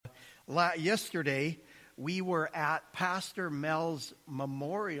Yesterday, we were at Pastor Mel's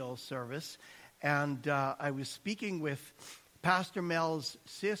memorial service, and I was speaking with Pastor Mel's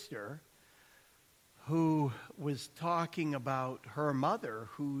sister, who was talking about her mother,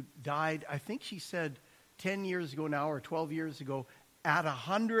 who died, I think she said 10 years ago now, or 12 years ago, at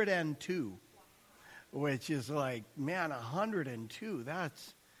 102, which is like, man, 102, that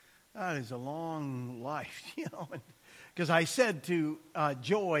is a long life, you know. Because I said to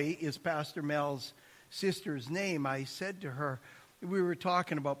Joy, is Pastor Mel's sister's name, I said to her, we were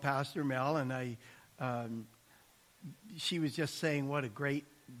talking about Pastor Mel, and she was just saying what a great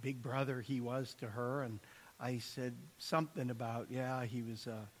big brother he was to her, and I said something about, he was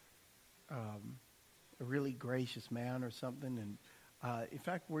a really gracious man or something, and in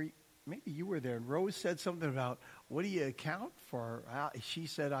fact, maybe you were there, and Rose said something about, what do you account for? She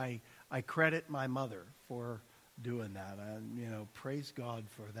said, I credit my mother for doing that, and praise God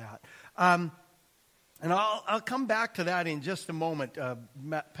for that. And I'll come back to that in just a moment,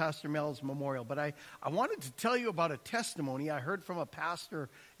 Pastor Mel's memorial. But I wanted to tell you about a testimony I heard from a pastor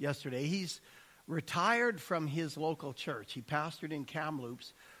yesterday. He's retired from his local church. He pastored in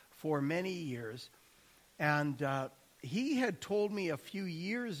Kamloops for many years. And he had told me a few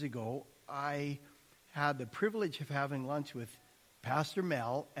years ago, I had the privilege of having lunch with Pastor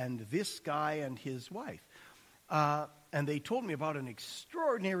Mel and this guy and his wife. And they told me about an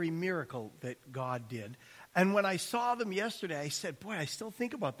extraordinary miracle that God did. And when I saw them yesterday, I said, boy, I still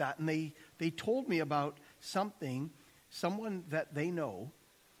think about that. And they told me about someone that they know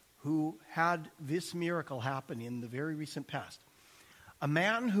who had this miracle happen in the very recent past. A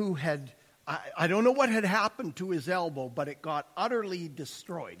man who had, I don't know what had happened to his elbow, but it got utterly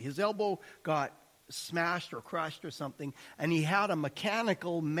destroyed. His elbow got smashed or crushed or something, and he had a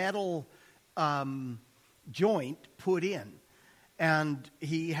mechanical metal joint put in, and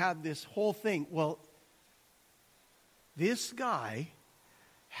he had this whole thing. Well, this guy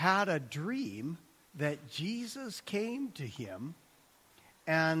had a dream that Jesus came to him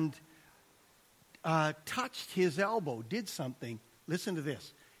and touched his elbow, did something. Listen to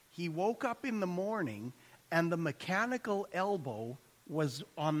this. He woke up in the morning, and the mechanical elbow was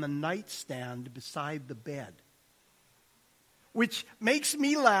on the nightstand beside the bed. Which makes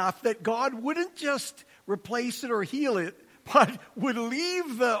me laugh that God wouldn't just replace it or heal it, but would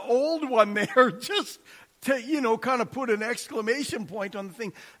leave the old one there just to, kind of put an exclamation point on the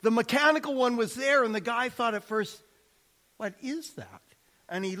thing. The mechanical one was there, and the guy thought at first, what is that?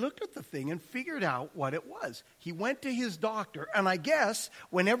 And he looked at the thing and figured out what it was. He went to his doctor, and I guess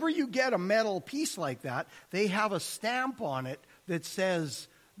whenever you get a metal piece like that, they have a stamp on it that says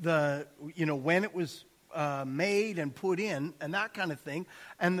when it was made and put in and that kind of thing.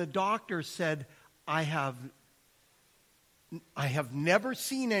 And the doctor said, I have never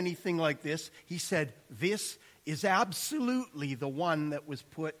seen anything like this. He said, this is absolutely the one that was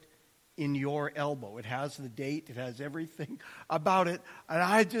put in your elbow. It has the date. It has everything about it. And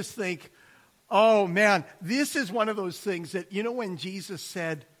I just think, oh man, this is one of those things that, when Jesus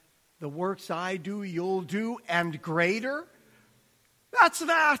said, the works I do, you'll do, and greater, that's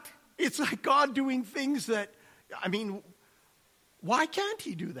that. It's like God doing things that, why can't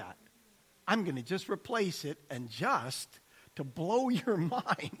he do that? I'm going to just replace it, and just to blow your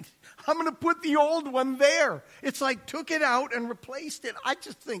mind, I'm going to put the old one there. It's like took it out and replaced it. I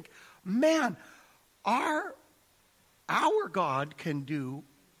just think, man, our God can do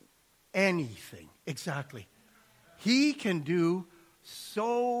anything. Exactly. He can do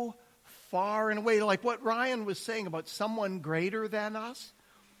so far and away, like what Ryan was saying about someone greater than us.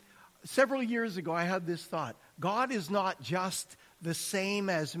 Several years ago, I had this thought. God is not just the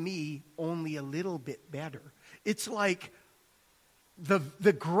same as me, only a little bit better. It's like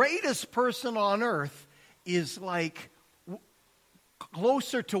the greatest person on earth is like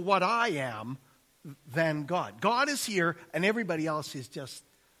closer to what I am than God. God is here, and everybody else is just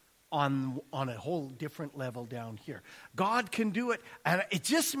on a whole different level down here. God can do it, and it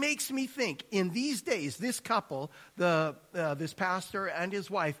just makes me think, in these days, this couple, this pastor and his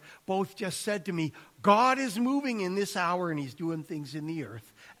wife, both just said to me, God is moving in this hour, and he's doing things in the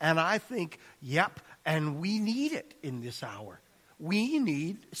earth. And I think, yep, and we need it in this hour. We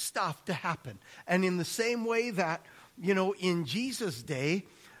need stuff to happen. And in the same way that, in Jesus' day,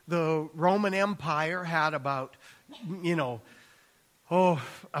 the Roman Empire had about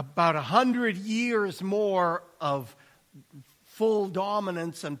 100 years more of full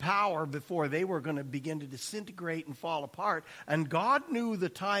dominance and power before they were going to begin to disintegrate and fall apart. And God knew the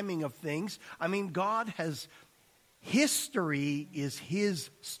timing of things. History is his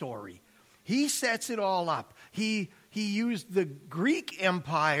story. He sets it all up. He he used the Greek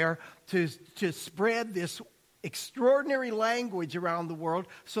Empire to spread this extraordinary language around the world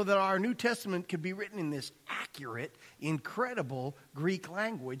so that our New Testament could be written in this accurate, incredible Greek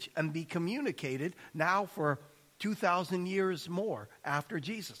language and be communicated now for 2,000 years more after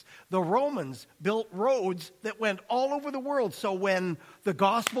Jesus. The Romans built roads that went all over the world. So when the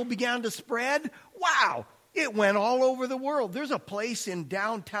gospel began to spread, wow, it went all over the world. There's a place in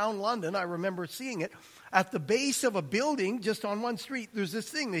downtown London, I remember seeing it, at the base of a building just on one street. There's this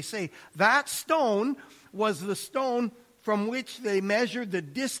thing, they say, that stone was the stone from which they measured the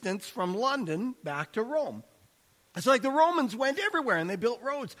distance from London back to Rome. It's like the Romans went everywhere and they built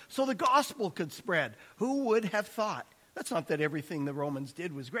roads so the gospel could spread. Who would have thought? That's not that everything the Romans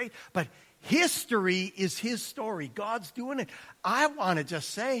did was great, but history is his story. God's doing it. I want to just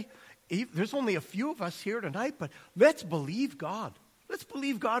say, there's only a few of us here tonight, but let's believe God. Let's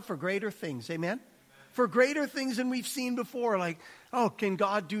believe God for greater things. Amen? For greater things than we've seen before. Like, oh, can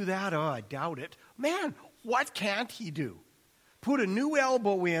God do that? Oh, I doubt it. Man, what can't he do? Put a new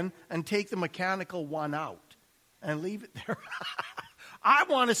elbow in and take the mechanical one out and leave it there. I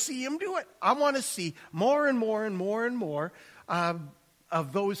want to see him do it. I want to see more and more and more and more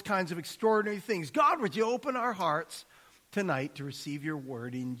of those kinds of extraordinary things. God, would you open our hearts tonight to receive your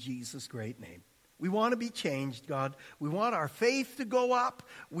word in Jesus' great name? We want to be changed, God. We want our faith to go up.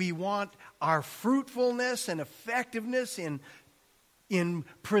 We want our fruitfulness and effectiveness in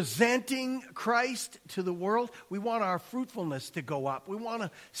presenting Christ to the world. We want our fruitfulness to go up. We want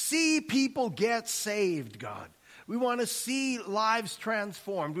to see people get saved, God. We want to see lives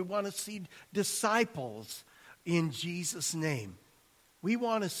transformed. We want to see disciples in Jesus' name. We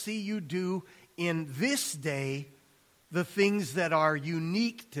want to see you do in this day the things that are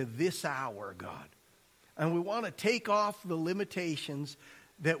unique to this hour, God. And we want to take off the limitations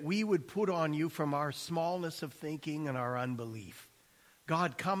that we would put on you from our smallness of thinking and our unbelief.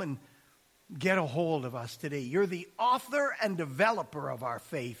 God, come and get a hold of us today. You're the author and developer of our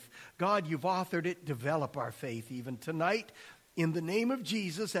faith. God, you've authored it. Develop our faith even tonight. In the name of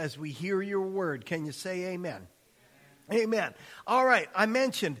Jesus, as we hear your word, can you say amen? Amen. All right, I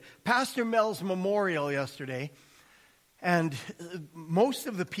mentioned Pastor Mel's memorial yesterday. And most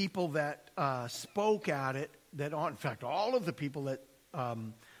of the people that spoke at it, in fact, all of the people that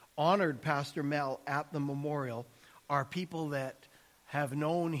honored Pastor Mel at the memorial are people that have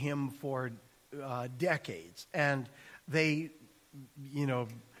known him for decades. And they,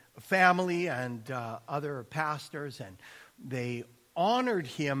 family and other pastors, and they honored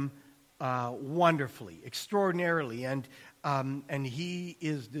him wonderfully, extraordinarily, and he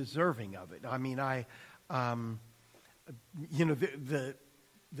is deserving of it. I mean, the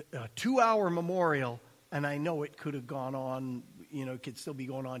 2-hour memorial, and I know it could have gone on, it could still be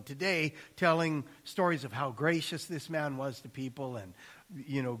going on today, telling stories of how gracious this man was to people and,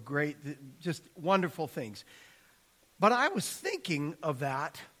 great, just wonderful things. But I was thinking of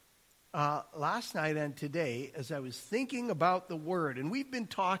that last night and today as I was thinking about the Word. And we've been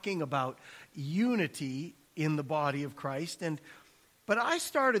talking about unity in the body of Christ. But I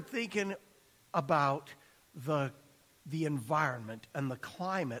started thinking about the environment and the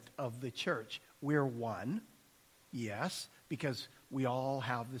climate of the church. We're one, yes, because we all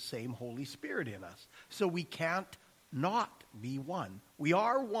have the same Holy Spirit in us. So we can't not be one. We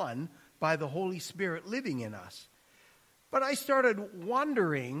are one by the Holy Spirit living in us. But I started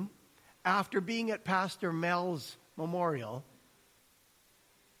wondering, after being at Pastor Mel's memorial,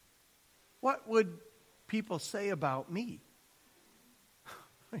 what would people say about me?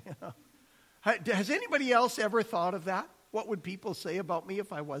 Has anybody else ever thought of that? What would people say about me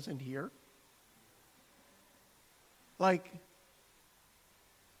if I wasn't here? Like,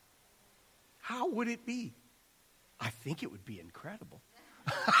 how would it be? I think it would be incredible.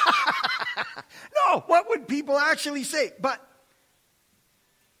 No, what would people actually say? But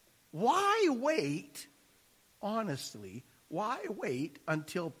why wait, honestly, why wait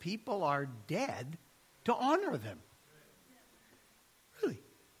until people are dead to honor them? Really?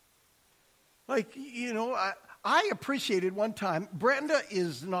 Like, I appreciated one time, Brenda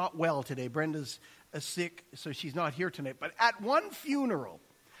is not well today. Brenda's sick, so she's not here tonight. But at one funeral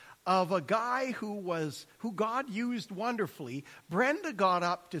of a guy who God used wonderfully, Brenda got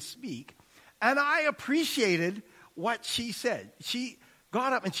up to speak, and I appreciated what she said. She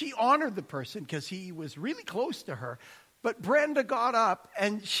got up and she honored the person because he was really close to her. But Brenda got up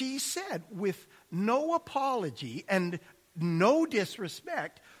and she said, with no apology and no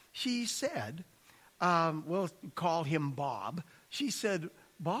disrespect, she said, we'll call him Bob. She said,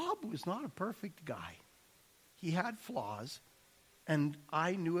 Bob was not a perfect guy. He had flaws, and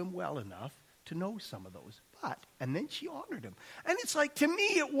I knew him well enough to know some of those. what? And then she honored him. And it's like, to me,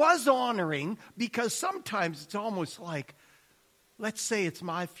 it was honoring, because sometimes it's almost like, let's say it's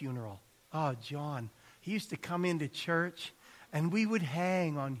my funeral. Oh, John, he used to come into church, and we would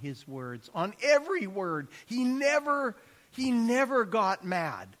hang on his words, on every word. He never got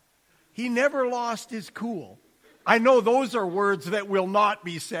mad. He never lost his cool. I know those are words that will not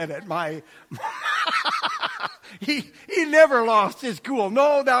be said at my... he never lost his cool.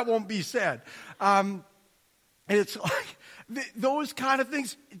 No, that won't be said. It's like those kind of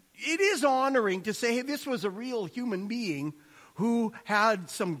things. It is honoring to say, hey, this was a real human being who had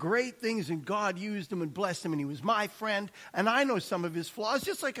some great things, and God used him and blessed him, and he was my friend, and I know some of his flaws,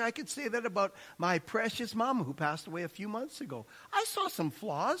 just like I could say that about my precious mom who passed away a few months ago. I saw some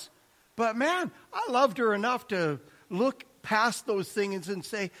flaws, but man, I loved her enough to look past those things and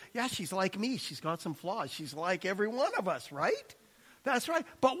say, yeah, she's like me. She's got some flaws. She's like every one of us, right? That's right.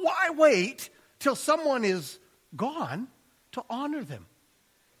 But why wait till someone is gone to honor them?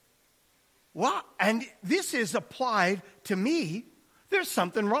 Well, and this is applied to me. There's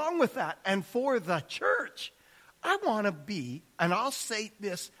something wrong with that. And for the church, I want to be, and I'll say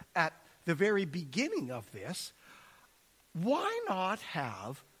this at the very beginning of this, why not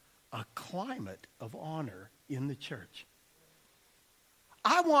have a climate of honor in the church?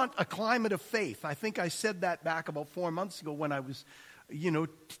 I want a climate of faith. I think I said that back about 4 months ago when I was,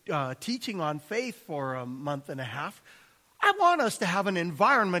 teaching on faith for a month and a half. I want us to have an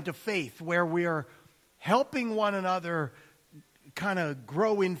environment of faith where we're helping one another kind of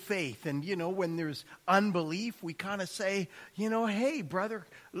grow in faith. And, when there's unbelief, we kind of say, hey, brother,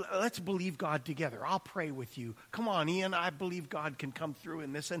 let's believe God together. I'll pray with you. Come on, Ian, I believe God can come through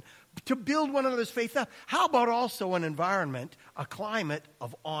in this. And to build one another's faith up. How about also an environment, a climate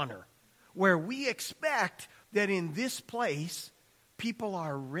of honor, where we expect that in this place, people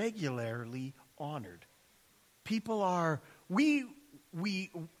are regularly honored. People are, and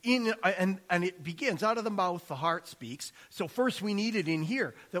it begins out of the mouth, the heart speaks. So first we need it in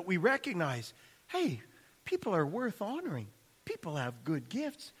here, that we recognize, hey, people are worth honoring. People have good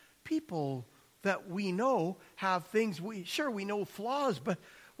gifts. People that we know have things, we know flaws, but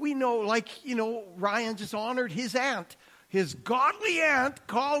we know, Ryan just honored his aunt. His godly aunt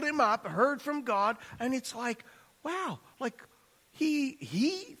called him up, heard from God, and it's like, wow,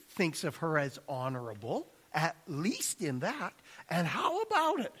 he thinks of her as honorable, at least in that. And how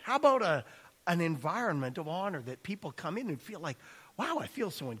about it? How about an environment of honor that people come in and feel like, wow, I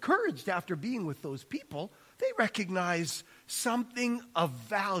feel so encouraged after being with those people. They recognize something of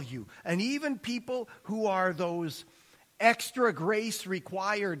value. And even people who are those extra grace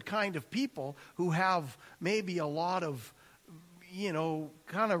required kind of people who have maybe a lot of,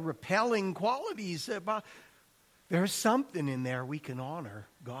 kind of repelling qualities about, there's something in there we can honor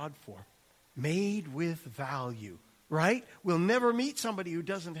God for. Made with value, right? We'll never meet somebody who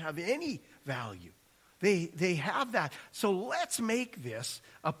doesn't have any value. They have that. So let's make this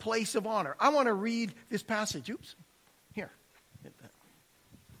a place of honor. I want to read this passage. Oops. Here.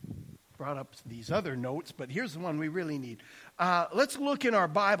 Brought up these other notes, but here's the one we really need. Let's look in our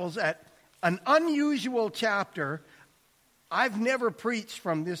Bibles at an unusual chapter. I've never preached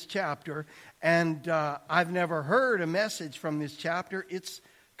from this chapter, and I've never heard a message from this chapter. It's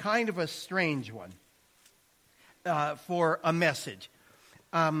kind of a strange one for a message.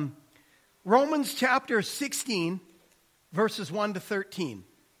 Romans chapter 16, verses 1 to 13.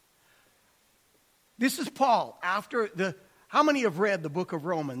 This is Paul after how many have read the book of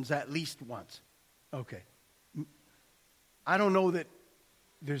Romans at least once? Okay. I don't know that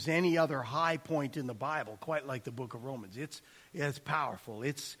there's any other high point in the Bible quite like the book of Romans. It's powerful.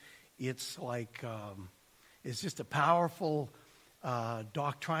 It's like it's just a powerful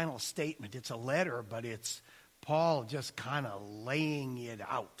doctrinal statement. It's a letter, but it's Paul just kind of laying it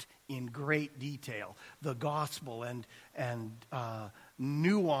out in great detail, the gospel and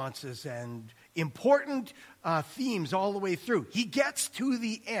nuances and important themes all the way through. He gets to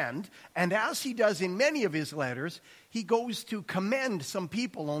the end, and as he does in many of his letters, he goes to commend some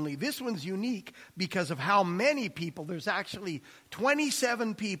people only. This one's unique because of how many people. There's actually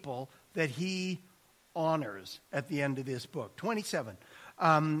 27 people that he honors at the end of this book. 27,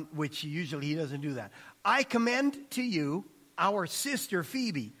 which usually he doesn't do that. I commend to you our sister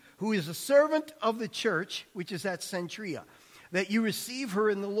Phoebe, who is a servant of the church, which is at Cenchrea, that you receive her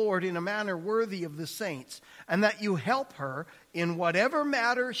in the Lord in a manner worthy of the saints, and that you help her in whatever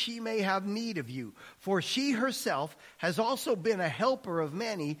matter she may have need of you. For she herself has also been a helper of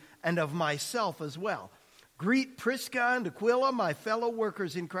many, and of myself as well. Greet Prisca and Aquila, my fellow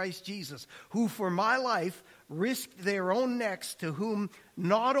workers in Christ Jesus, who for my life risked their own necks, to whom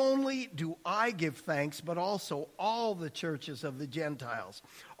not only do I give thanks, but also all the churches of the Gentiles.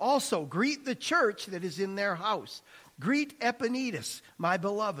 Also, greet the church that is in their house. Greet Epaenetus, my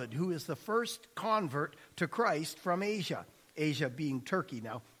beloved, who is the first convert to Christ from Asia. Asia being Turkey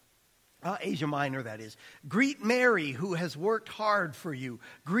now. Asia Minor, that is. Greet Mary, who has worked hard for you.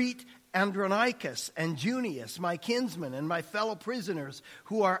 Greet Andronicus and Junius, my kinsmen and my fellow prisoners,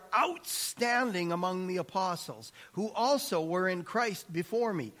 who are outstanding among the apostles, who also were in Christ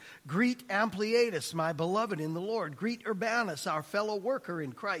before me. Greet Ampliatus, my beloved in the Lord. Greet Urbanus, our fellow worker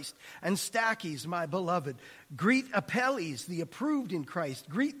in Christ, and Stachys, my beloved. Greet Apelles, the approved in Christ.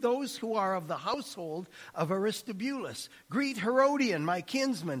 Greet those who are of the household of Aristobulus. Greet Herodian, my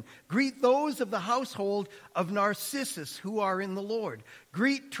kinsman. Greet those of the household of Narcissus, who are in the Lord.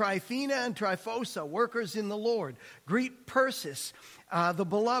 Greet Tryphena and Tryphosa, workers in the Lord. Greet Persis, the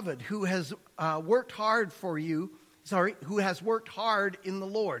beloved, who has worked hard for you. Who has worked hard in the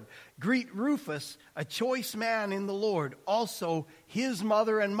Lord. Greet Rufus, a choice man in the Lord, also his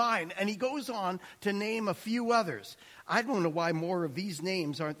mother and mine. And he goes on to name a few others. I don't know why more of these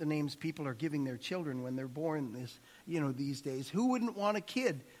names aren't the names people are giving their children when they're born these days. Who wouldn't want a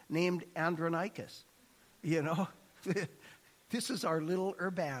kid named Andronicus? This is our little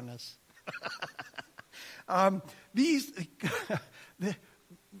Urbanus.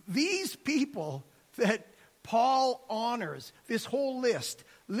 These people that Paul honors, this whole list,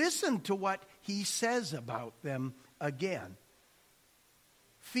 listen to what he says about them again.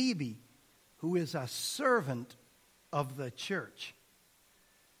 Phoebe, who is a servant of the church,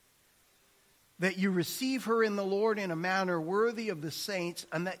 that you receive her in the Lord in a manner worthy of the saints,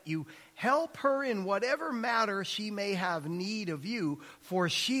 and that you help her in whatever matter she may have need of you, for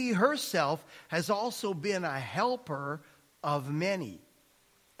she herself has also been a helper of many,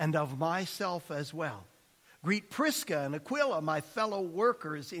 and of myself as well. Greet Prisca and Aquila, my fellow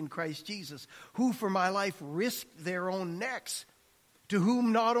workers in Christ Jesus, who for my life risked their own necks, to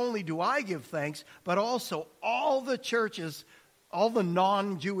whom not only do I give thanks, but also all the churches, all the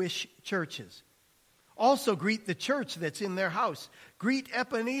non-Jewish churches. Also greet the church that's in their house. Greet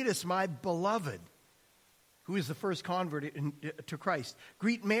Epaenetus, my beloved, who is the first convert to Christ.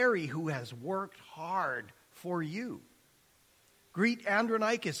 Greet Mary, who has worked hard for you. Greet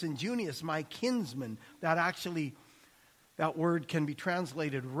Andronicus and Junius, my kinsmen. That word can be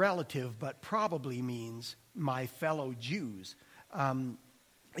translated relative, but probably means my fellow Jews,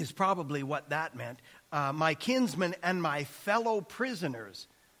 is probably what that meant. My kinsmen and my fellow prisoners,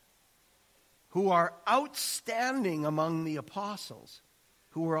 who are outstanding among the apostles,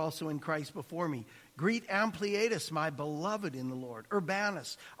 who were also in Christ before me. Greet Ampliatus, my beloved in the Lord.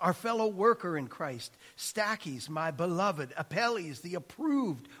 Urbanus, our fellow worker in Christ. Stachys, my beloved. Apelles, the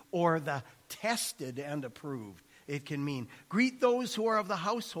approved, or the tested and approved, it can mean. Greet those who are of the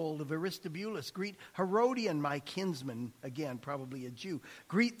household of Aristobulus. Greet Herodian, my kinsman, again, probably a Jew.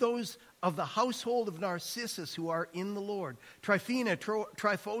 Greet those of the household of Narcissus who are in the Lord. Tryphena,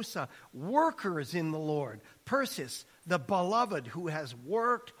 Tryphosa, workers in the Lord. Persis, the beloved who has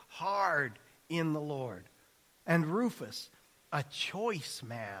worked hard in the Lord. And Rufus, a choice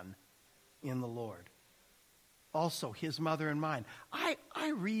man in the Lord. Also his mother and mine. I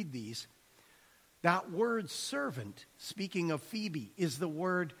read these. That word servant, speaking of Phoebe, is the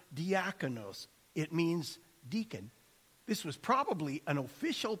word diakonos. It means deacon. This was probably an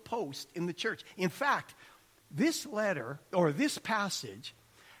official post in the church. In fact, this letter, or this passage,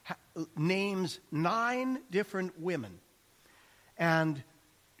 names 9 different women, and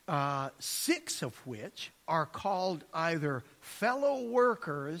 6 of which are called either fellow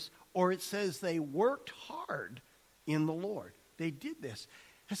workers, or it says they worked hard in the Lord. They did this.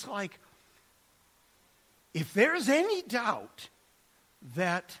 It's like, if there's any doubt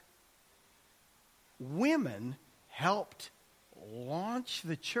that women helped launch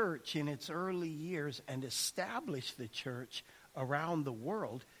the church in its early years and establish the church around the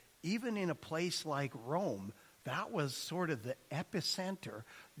world, even in a place like Rome, that was sort of the epicenter.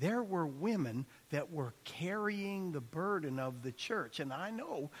 There were women that were carrying the burden of the church. And I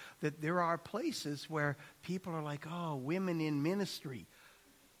know that there are places where people are like, oh, women in ministry.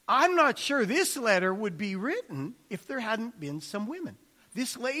 I'm not sure this letter would be written if there hadn't been some women.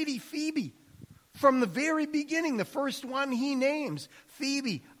 This lady, Phoebe, from the very beginning, the first one he names,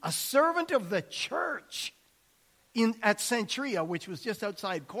 Phoebe, a servant of the church at Cenchrea, which was just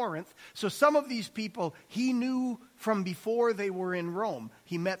outside Corinth. So some of these people he knew from before they were in Rome.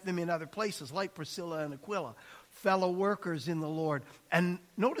 He met them in other places, like Priscilla and Aquila. fellow workers in the Lord. And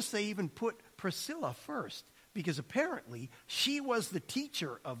notice they even put Priscilla first, because apparently she was the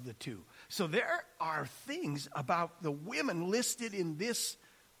teacher of the two. So there are things about the women listed in this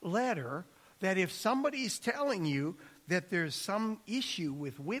letter that if somebody's telling you that there's some issue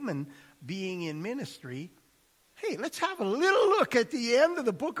with women being in ministry, hey, let's have a little look at the end of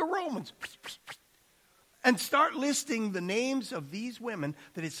the book of Romans and start listing the names of these women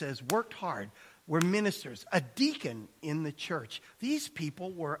that it says worked hard, were ministers, a deacon in the church. These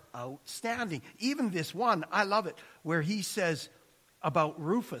people were outstanding. Even this one, I love it, where he says about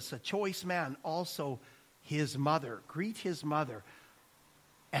Rufus, a choice man, also his mother. Greet his mother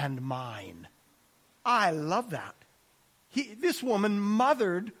and mine. I love that. This woman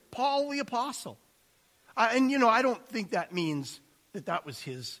mothered Paul the Apostle. And, I don't think that means that was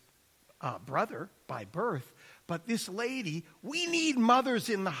his brother by birth. But this lady, we need mothers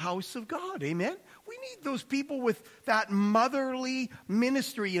in the house of God. Amen? We need those people with that motherly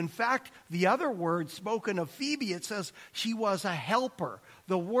ministry. In fact, the other word spoken of Phoebe, it says she was a helper.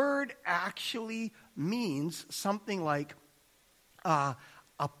 The word actually means something like a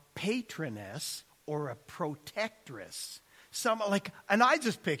patroness or a protectress. And I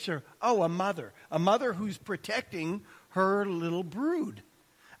just picture, a mother who's protecting her little brood.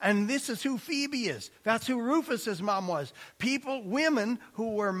 And this is who Phoebe is. That's who Rufus's mom was. Women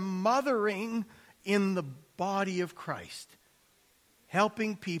who were mothering in the body of Christ,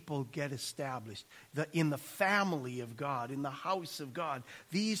 helping people get established in the family of God, in the house of God.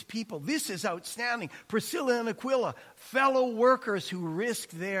 These people, this is outstanding. Priscilla and Aquila, fellow workers who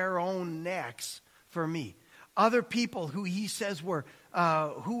risked their own necks for me. Other people who he says were,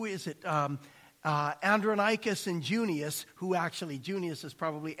 Andronicus and Junius, who actually, Junius is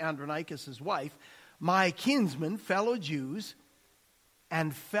probably Andronicus' wife, my kinsmen, fellow Jews,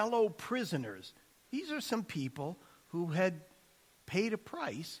 and fellow prisoners. These are some people who had paid a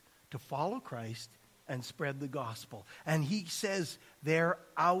price to follow Christ and spread the gospel. And he says they're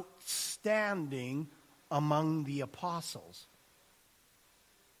outstanding among the apostles.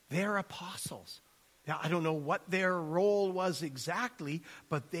 They're apostles. Now, I don't know what their role was exactly,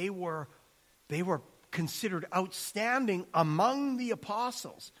 but they were considered outstanding among the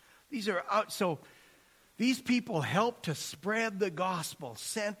apostles. So these people helped to spread the gospel,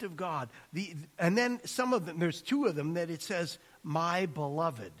 sent of God. And then some of them, there's two of them that it says, my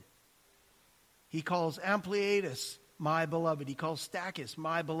beloved. He calls Ampliatus my beloved. He calls Stachys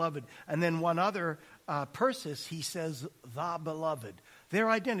my beloved. And then one other, Persis, he says the beloved. Their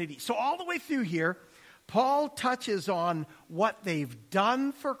identity. So all the way through here, Paul touches on what they've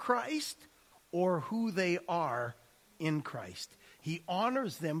done for Christ or who they are in Christ. He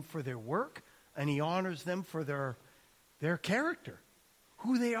honors them for their work, and he honors them for their character,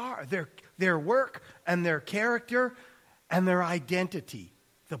 who they are, their work and their character and their identity,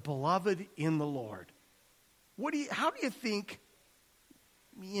 the beloved in the Lord. How do you think,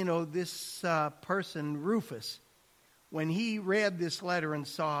 this person, Rufus, when he read this letter and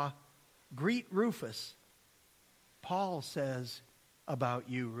saw, greet Rufus, Paul says about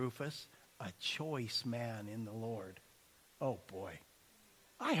you, Rufus, a choice man in the Lord. Oh, boy.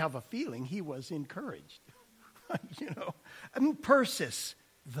 I have a feeling he was encouraged. Persis,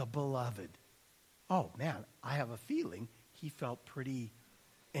 the beloved. Oh, man, I have a feeling he felt pretty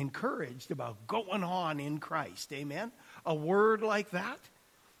encouraged about going on in Christ. Amen? A word like that.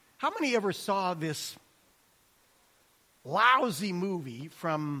 How many ever saw this lousy movie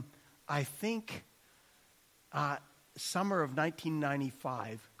from, I think, summer of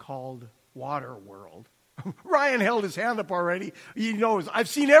 1995 called Waterworld? Ryan held his hand up already. He knows. I've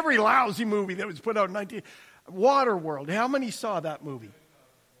seen every lousy movie that was put out in Waterworld. How many saw that movie?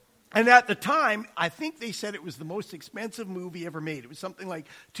 And at the time, I think they said it was the most expensive movie ever made. It was something like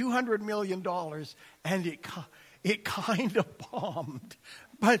 $200 million, and it kind of bombed.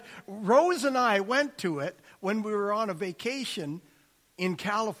 But Rose and I went to it when we were on a vacation in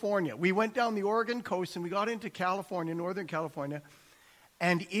California. We went down the Oregon coast, and we got into California, Northern California,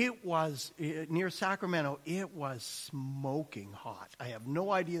 and it was, near Sacramento, it was smoking hot. I have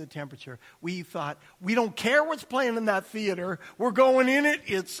no idea the temperature. We thought, we don't care what's playing in that theater. We're going in it.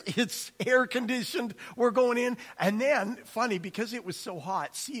 It's air conditioned. We're going in. And then, funny, because it was so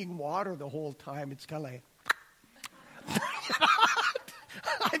hot, seeing water the whole time, it's kind of like,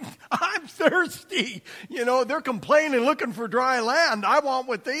 I'm thirsty. They're complaining, looking for dry land. I want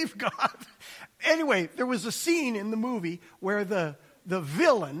what they've got. Anyway, there was a scene in the movie where the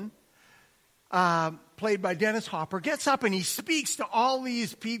villain, played by Dennis Hopper, gets up and he speaks to all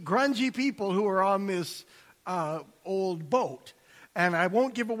these grungy people who are on this old boat. And I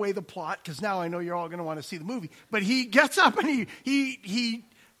won't give away the plot because now I know you're all going to want to see the movie. But he gets up and he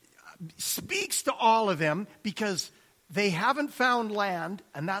speaks to all of them because they haven't found land,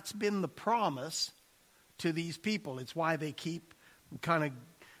 and that's been the promise to these people. It's why they keep kind of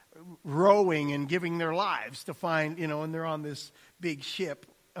rowing and giving their lives to find, and they're on this big ship.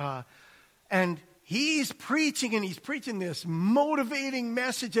 And he's preaching, and he's preaching this motivating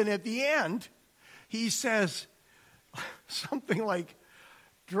message, and at the end, he says something like,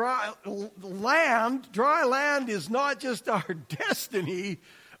 dry land is not just our destiny,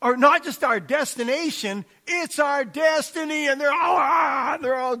 or not just our destination, it's our destiny. And they're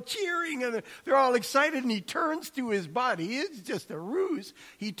all cheering, and they're all excited. And he turns to his buddy. It's just a ruse.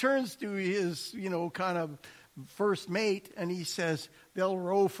 He turns to his, kind of first mate, and he says, they'll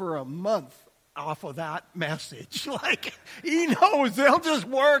row for a month off of that message. Like, he knows they'll just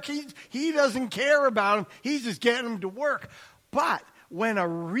work. He doesn't care about them. He's just getting them to work. But when a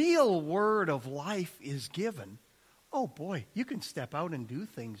real word of life is given, oh boy, you can step out and do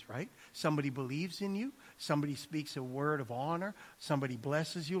things, right? Somebody believes in you. Somebody speaks a word of honor. Somebody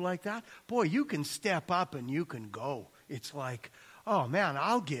blesses you like that. Boy, you can step up and you can go. It's like, oh man,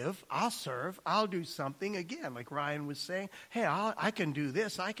 I'll give, I'll serve, I'll do something. Again, like Ryan was saying, hey, I can do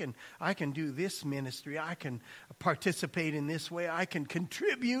this. I can do this ministry. I can participate in this way. I can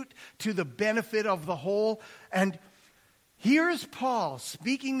contribute to the benefit of the whole. And here's Paul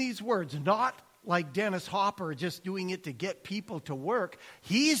speaking these words, not like Dennis Hopper just doing it to get people to work.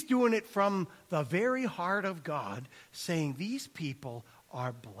 He's doing it from the very heart of God, saying these people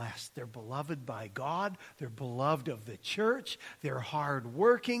are blessed. They're beloved by God. They're beloved of the church. They're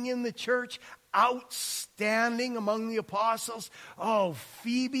hardworking in the church, outstanding among the apostles. Oh,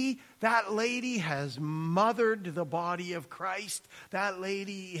 Phoebe, that lady has mothered the body of Christ. That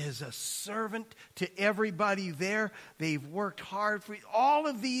lady is a servant to everybody there. They've worked hard for all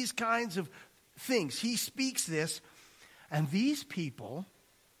of these kinds of things. He speaks this, and these people,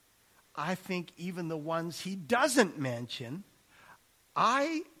 I think even the ones he doesn't mention,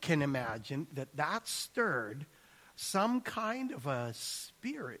 I can imagine that stirred some kind of a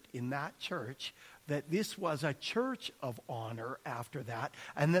spirit in that church, that this was a church of honor after that,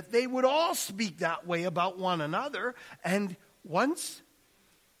 and that they would all speak that way about one another. And once,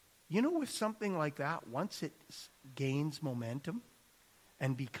 with something like that, once it gains momentum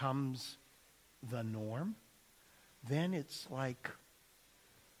and becomes the norm, then it's like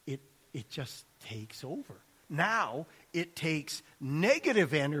it just takes over. Now it takes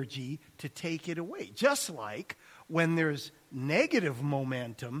negative energy to take it away. Just like when there's negative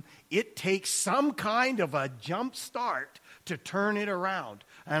momentum, it takes some kind of a jump start to turn it around.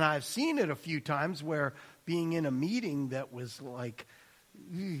 And I've seen it a few times where being in a meeting that was like,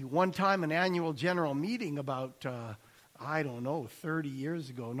 one time an annual general meeting about 30 years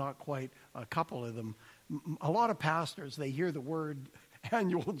ago, not quite, a couple of them. A lot of pastors, they hear the word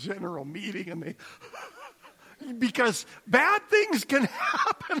annual general meeting and they, because bad things can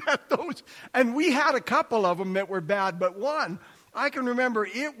happen at those. And we had a couple of them that were bad, but one, I can remember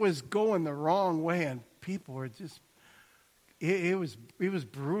it was going the wrong way and people were just, it was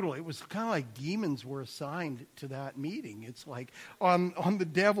brutal. It was kind of like demons were assigned to that meeting. It's like on the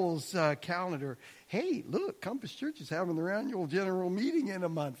devil's calendar, hey, look, Compass Church is having their annual general meeting in a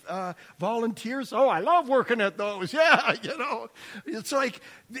month. Volunteers, I love working at those. Yeah, it's like,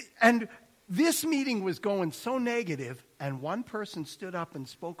 and this meeting was going so negative, and one person stood up and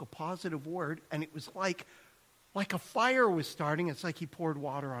spoke a positive word, and it was like a fire was starting. It's like he poured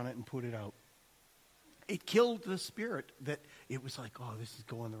water on it and put it out. It killed the spirit that it was like, oh, this is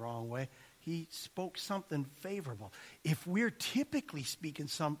going the wrong way. He spoke something favorable. If we're typically speaking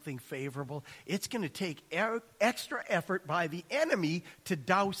something favorable, it's going to take extra effort by the enemy to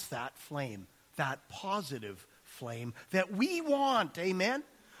douse that flame, that positive flame that we want. Amen?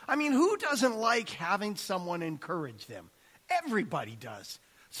 I mean, who doesn't like having someone encourage them? Everybody does.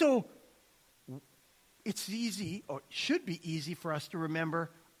 So it's easy, or should be easy for us to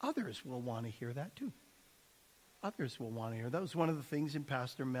remember others will want to hear that too. Others will want to hear. That was one of the things in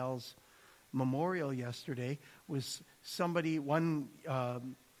Pastor Mel's memorial yesterday, was one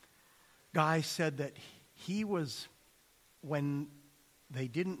guy said that he was, when they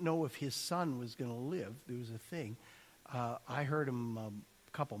didn't know if his son was going to live, there was a thing. I heard him a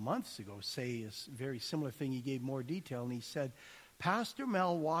couple months ago say a very similar thing. He gave more detail, and he said, Pastor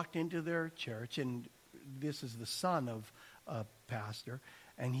Mel walked into their church, and this is the son of a pastor,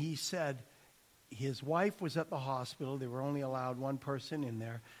 and he said, his wife was at the hospital. They were only allowed one person in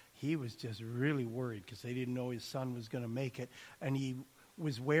there. He was just really worried because they didn't know his son was going to make it. And he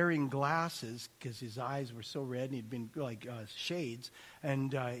was wearing glasses because his eyes were so red and he'd been like shades,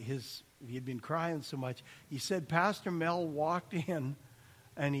 and he had been crying so much. He said Pastor Mel walked in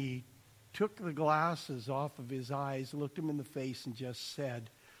and he took the glasses off of his eyes, looked him in the face, and just said,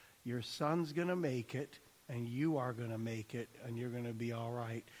 "Your son's going to make it, and you are going to make it, and you're going to be all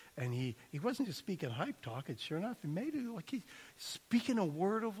right." And he wasn't just speaking hype talk. And sure enough, he made it like he's speaking a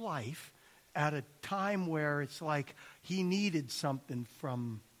word of life at a time where it's like he needed something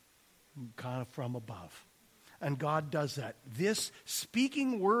from above. And God does that. This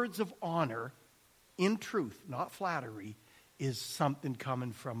speaking words of honor in truth, not flattery, is something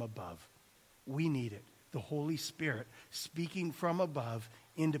coming from above. We need it. The Holy Spirit speaking from above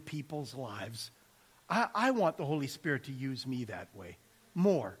into people's lives. I want the Holy Spirit to use me that way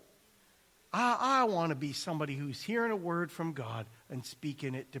more. I want to be somebody who's hearing a word from God and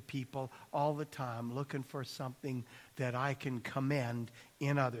speaking it to people all the time, looking for something that I can commend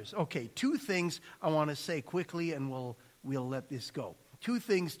in others. Okay, 2 things I want to say quickly, and we'll let this go. 2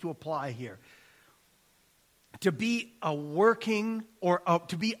 things to apply here. To be a working or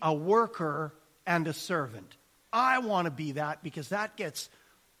to be a worker and a servant. I want to be that because that gets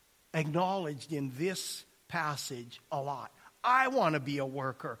acknowledged in this passage a lot. I want to be a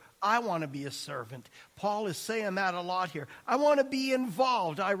worker. I want to be a servant. Paul is saying that a lot here. I want to be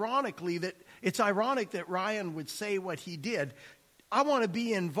involved. It's ironic that Ryan would say what he did. I want to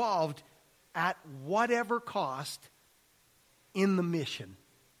be involved at whatever cost in the mission.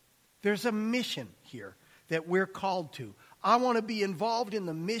 There's a mission here that we're called to. I want to be involved in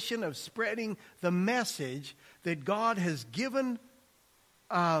the mission of spreading the message that God has given.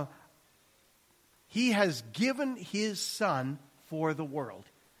 He has given his Son for the world.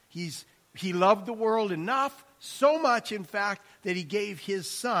 He loved the world enough, so much in fact, that he gave his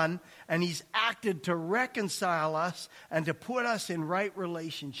Son, and he's acted to reconcile us and to put us in right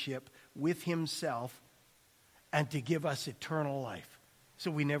relationship with himself and to give us eternal life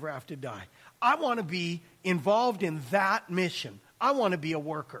so we never have to die. I want to be involved in that mission. I want to be a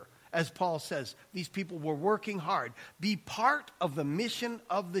worker. As Paul says, these people were working hard. Be part of the mission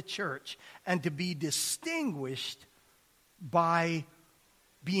of the church and to be distinguished by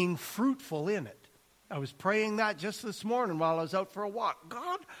being fruitful in it. I was praying that just this morning while I was out for a walk.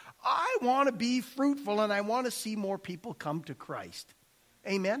 God, I want to be fruitful and I want to see more people come to Christ.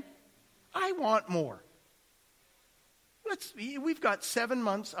 Amen? I want more. We've got 6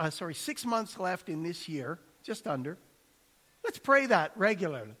 months left in this year, just under. Let's pray that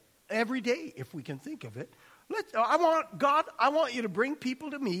regularly. Every day, if we can think of it. I want you to bring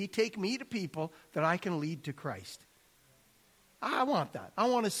people to me, take me to people that I can lead to Christ. I want that. I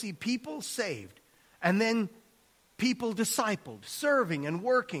want to see people saved and then people discipled, serving and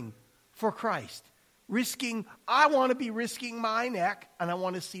working for Christ. I want to be risking my neck, and I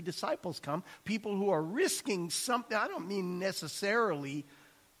want to see disciples come. People who are risking something. I don't mean necessarily,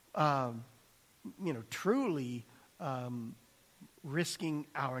 truly risking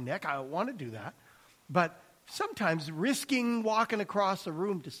our neck. I want to do that. But sometimes risking walking across a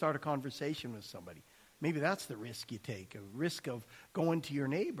room to start a conversation with somebody. Maybe that's the risk you take, a risk of going to your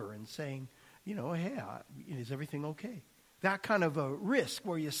neighbor and saying, hey, is everything okay? That kind of a risk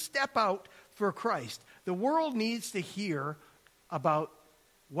where you step out for Christ. The world needs to hear about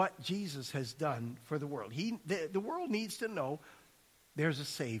what Jesus has done for the world. The world needs to know there's a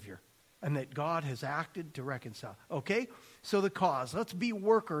Savior and that God has acted to reconcile. Okay? So the cause. Let's be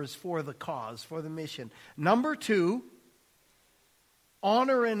workers for the cause, for the mission. Number 2,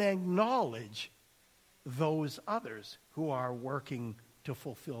 honor and acknowledge those others who are working to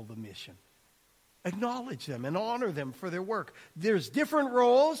fulfill the mission. Acknowledge them and honor them for their work. There's different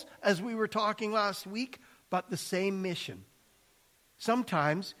roles, as we were talking last week, but the same mission.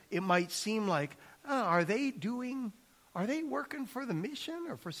 Sometimes it might seem like, are they working for the mission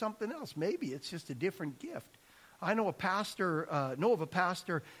or for something else? Maybe it's just a different gift. I know of a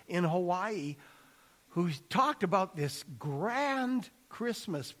pastor in Hawaii who talked about this grand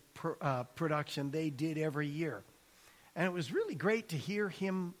Christmas production they did every year. And it was really great to hear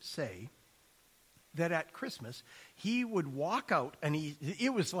him say that at Christmas, he would walk out, and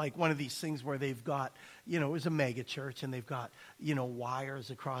it was like one of these things where they've got, it was a mega church, and they've got, wires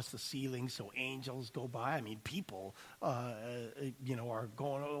across the ceiling so angels go by. I mean, people, are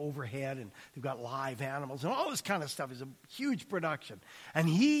going overhead, and they've got live animals, and all this kind of stuff. Is a huge production. And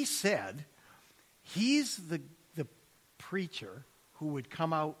he said he's the preacher who would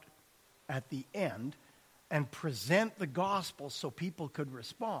come out at the end and present the gospel so people could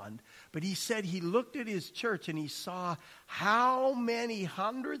respond. But he said he looked at his church and he saw how many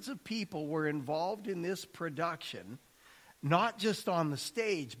hundreds of people were involved in this production, not just on the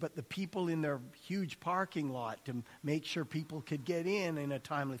stage, but the people in their huge parking lot to make sure people could get in a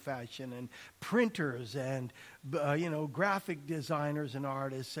timely fashion, and printers and, graphic designers and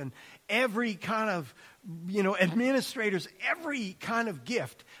artists and every kind of, administrators, every kind of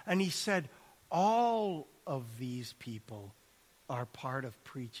gift. And he said, all of these people are part of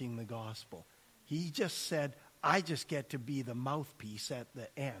preaching the gospel. He just said, I just get to be the mouthpiece at the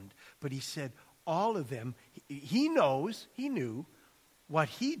end. But he said, all of them, he knew what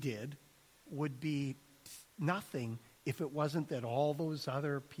he did would be nothing if it wasn't that all those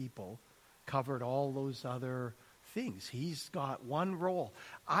other people covered all those other things. He's got one role.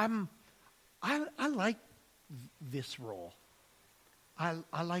 I like this role.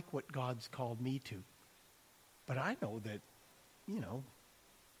 I like what God's called me to. But I know that,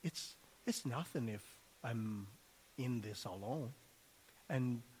 it's nothing if I'm in this alone.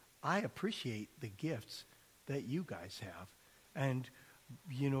 And I appreciate the gifts that you guys have. And,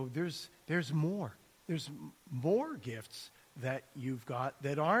 there's more. There's more gifts that you've got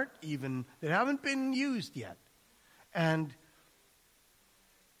that haven't been used yet. And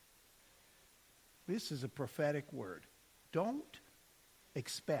this is a prophetic word. Don't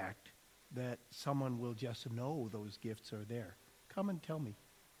expect that someone will just know those gifts are there. Come and tell me,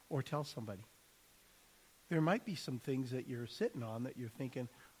 or tell somebody. There might be some things that you're sitting on that you're thinking,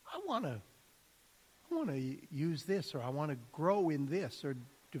 I want to use this, or I want to grow in this, or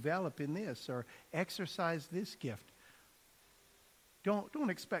develop in this, or exercise this gift. Don't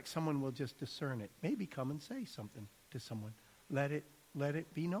expect someone will just discern it. Maybe come and say something to someone. Let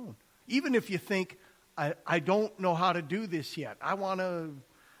it be known. Even if you think, I don't know how to do this yet. I want to,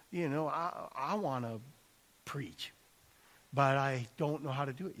 I want to preach, but I don't know how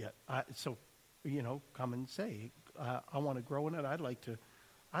to do it yet. So, come and say, I want to grow in it. I'd like to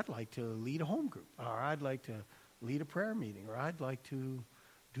lead a home group, or I'd like to lead a prayer meeting, or I'd like to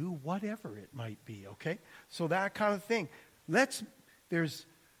do whatever it might be, okay? So that kind of thing.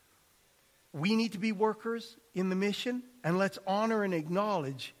 We need to be workers in the mission, and let's honor and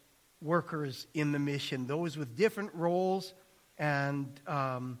acknowledge workers in the mission, those with different roles and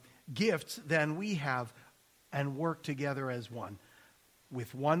gifts than we have, and work together as one,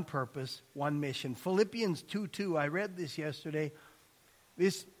 with one purpose, one mission. Philippians 2:2, I read this yesterday.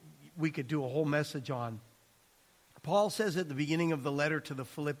 This we could do a whole message on. Paul says at the beginning of the letter to the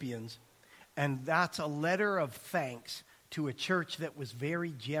Philippians, and that's a letter of thanks to a church that was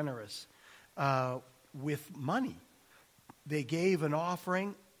very generous with money. They gave an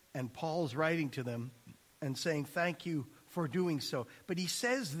offering, and Paul's writing to them and saying thank you for doing so. But he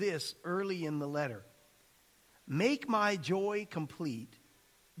says this early in the letter: make my joy complete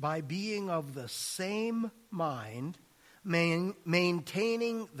by being of the same mind,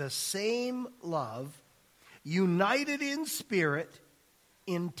 maintaining the same love, united in spirit,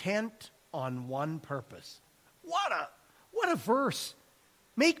 intent on one purpose. What a verse.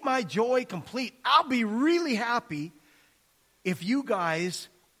 Make my joy complete. I'll be really happy if you guys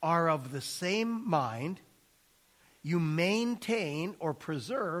are of the same mind, you maintain or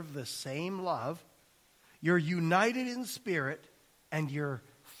preserve the same love, you're united in spirit, and you're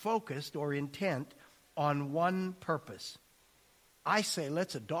focused or intent on one purpose. I say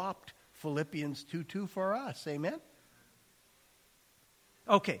let's adopt Philippians 2:2 for us. Amen?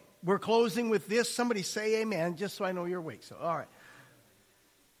 Okay, we're closing with this. Somebody say amen, just so I know you're awake. So, all right.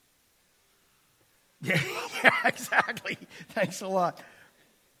 Yeah, exactly. Thanks a lot.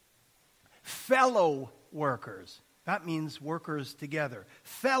 Fellow workers. That means workers together.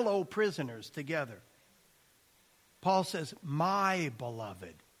 Fellow prisoners together. Paul says, my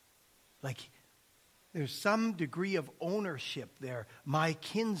beloved. Like, there's some degree of ownership there. My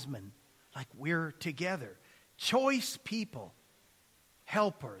kinsman. Like, we're together. Choice people.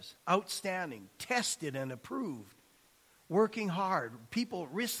 Helpers. Outstanding. Tested and approved. Working hard. People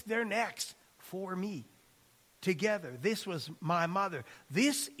risk their necks for me. Together. This was my mother.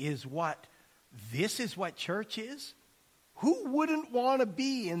 This is what church is. Who wouldn't want to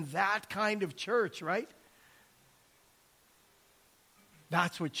be in that kind of church, right?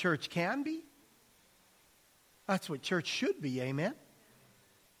 That's what church can be. That's what church should be, amen?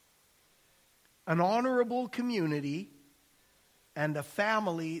 An honorable community and a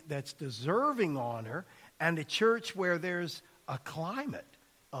family that's deserving honor, and a church where there's a climate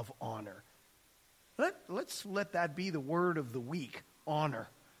of honor. Let's let that be the word of the week, honor.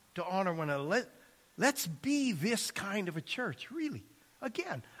 To honor one another. Let's be this kind of a church, really.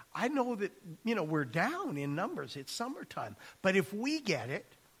 Again, I know that, we're down in numbers. It's summertime. But if we get it,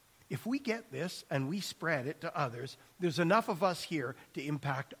 if we get this and we spread it to others, there's enough of us here to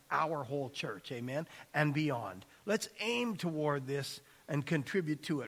impact our whole church, amen, and beyond. Let's aim toward this and contribute to it.